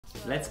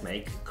Let's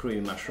make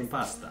creamy mushroom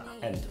pasta.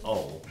 And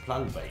all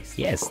plant-based.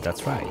 Yes,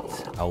 that's right.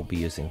 I'll be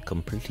using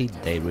completely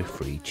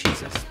dairy-free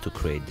cheeses to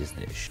create this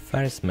dish.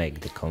 First make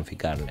the confit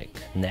garlic.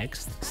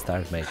 Next,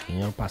 start making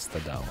your pasta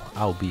dough.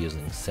 I'll be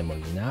using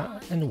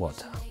semolina and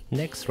water.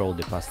 Next, roll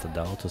the pasta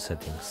dough to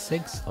settings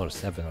 6 or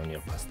 7 on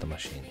your pasta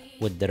machine.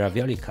 With the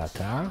ravioli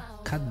cutter,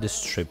 cut the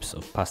strips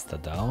of pasta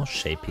dough,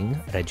 shaping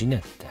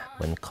reginette.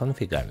 When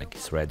confit garlic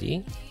is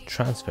ready,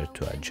 transfer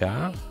to a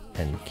jar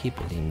and keep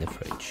it in the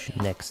fridge.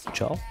 Next,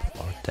 chop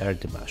or tear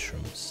the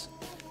mushrooms.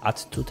 Add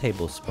 2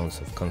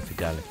 tablespoons of confit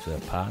garlic to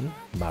the pan,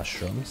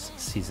 mushrooms,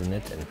 season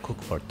it and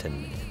cook for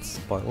 10 minutes.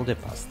 Boil the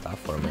pasta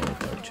for a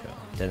minute or 2.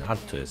 Then add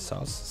to the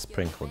sauce,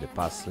 sprinkle the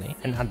parsley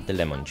and add the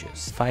lemon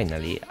juice.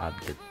 Finally, add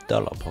the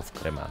dollop of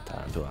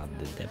cremata to add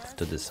the depth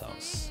to the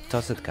sauce.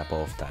 Toss it a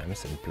couple of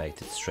times and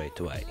plate it straight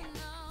away.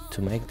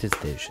 To make this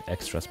dish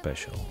extra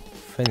special,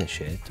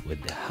 finish it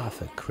with the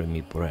half a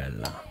creamy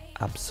burrella.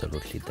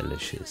 Absolutely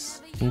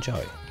delicious.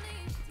 Enjoy!